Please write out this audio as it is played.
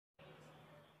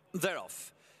They're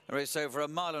off. A race over a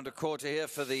mile and a quarter here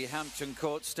for the Hampton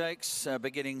Court Stakes,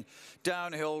 beginning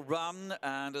downhill run,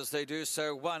 and as they do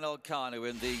so, Juan Elcano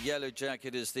in the yellow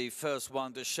jacket is the first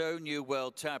one to show. New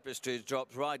World Tapestry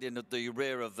dropped right in at the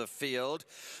rear of the field.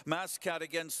 Mascat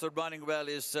against the running rail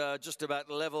is just about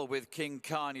level with King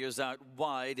Carney, who's out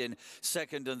wide in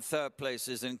second and third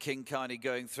places, and King Carney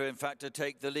going through, in fact, to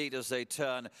take the lead as they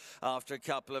turn after a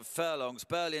couple of furlongs.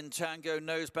 Berlin Tango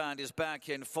Noseband is back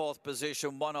in fourth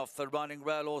position, one off the running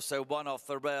rail. Also one off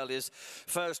the rail is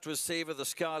First Receiver, the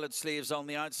scarlet sleeves on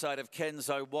the outside of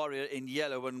Kenzai Warrior in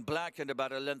yellow and black, and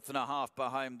about a length and a half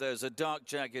behind those, a dark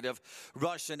jacket of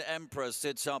Russian Emperor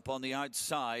sits up on the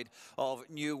outside of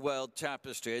New World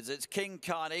Tapestry. It's King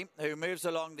Carney who moves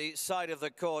along the side of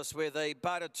the course with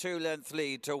about a 2-length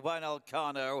lead to Juan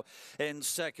Elcano in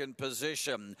second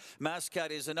position.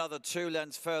 Mascat is another 2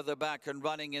 lengths further back and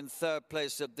running in third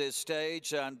place at this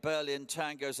stage, and Berlin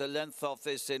Tango's a length off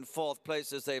this in fourth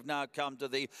place as they've now come to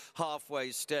the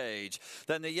halfway stage.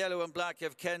 Then the yellow and black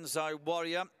of Kenzai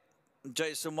Warrior,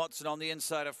 Jason Watson on the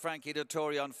inside of Frankie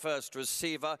Dettori on First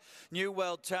Receiver. New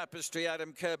World Tapestry,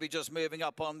 Adam Kirby just moving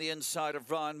up on the inside of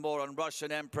Ryan Moore and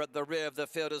Russian Emperor at the rear of the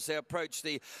field as they approach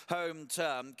the home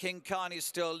turn. King Carney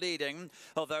still leading,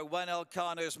 although Juan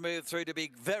Elcano's moved through to be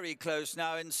very close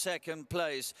now in second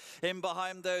place. In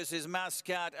behind those is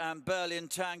Mascat and Berlin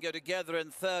Tango together in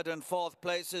third and fourth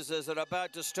places as they're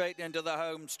about to straighten into the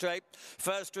home straight.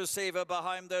 First Receiver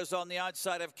behind those on the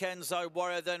outside of Kenzai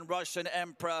Warrior, then Russian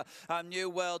Emperor and New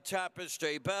World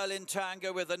Tapestry. Berlin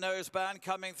Tango with the noseband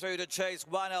coming through to chase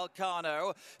Juan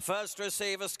Elcano. First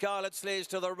Receiver, scarlet sleeves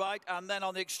to the right, and then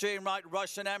on the extreme right,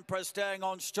 Russian Emperor staying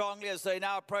on strongly as they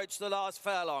now approach the last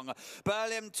furlong.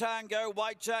 Berlin Tango,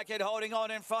 white jacket holding on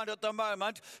in front at the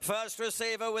moment. First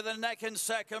Receiver with a neck in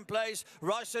second place.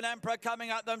 Russian Emperor coming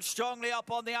at them strongly up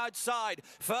on the outside.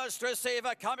 First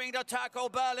Receiver coming to tackle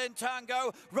Berlin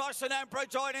Tango. Russian Emperor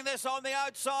joining this on the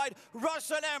outside.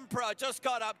 Russian Emperor just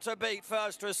got up to beat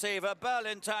First Receiver.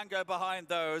 Berlin Tango behind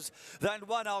those. Then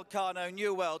Juan Elcano,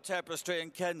 New World Tapestry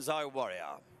and Kenzai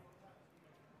Warrior.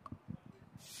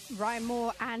 Ryan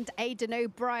Moore and Aidan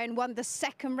O'Brien won the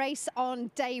second race on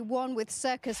day one with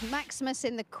Circus Maximus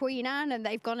in the Queen Anne, and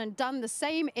they've gone and done the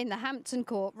same in the Hampton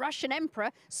Court. Russian Emperor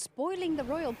spoiling the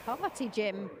royal party,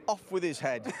 Jim. Off with his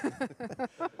head.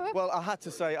 Well, I had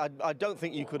to say, I don't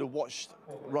think you could have watched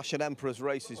Russian Emperor's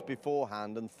races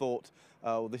beforehand and thought,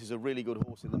 oh, this is a really good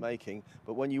horse in the making.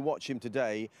 But when you watch him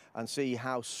today and see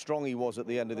how strong he was at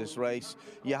the end of this race,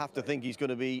 you have to think he's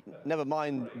going to be, never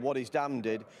mind what his dam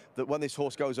did, that when this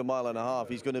horse goes a mile and a half,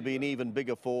 he's going to be an even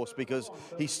bigger force, because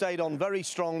he stayed on very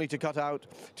strongly to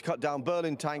cut down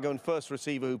Berlin Tango and First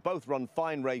Receiver, who both run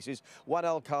fine races. Juan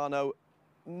Elcano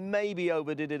maybe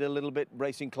overdid it a little bit,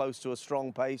 racing close to a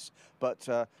strong pace, but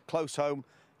close home,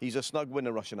 he's a snug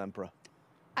winner, Russian Emperor.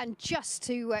 And just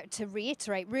to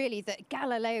reiterate, really, that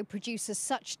Galileo produces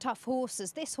such tough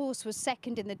horses. This horse was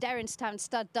second in the Derrinstown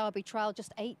Stud Derby trial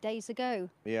just 8 days ago.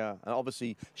 Yeah, and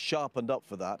obviously sharpened up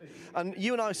for that. And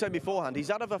you and I said beforehand,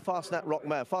 he's out of a Fastnet Rock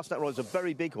mare. Fastnet Rock is a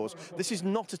very big horse. This is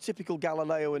not a typical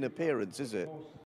Galileo in appearance, is it?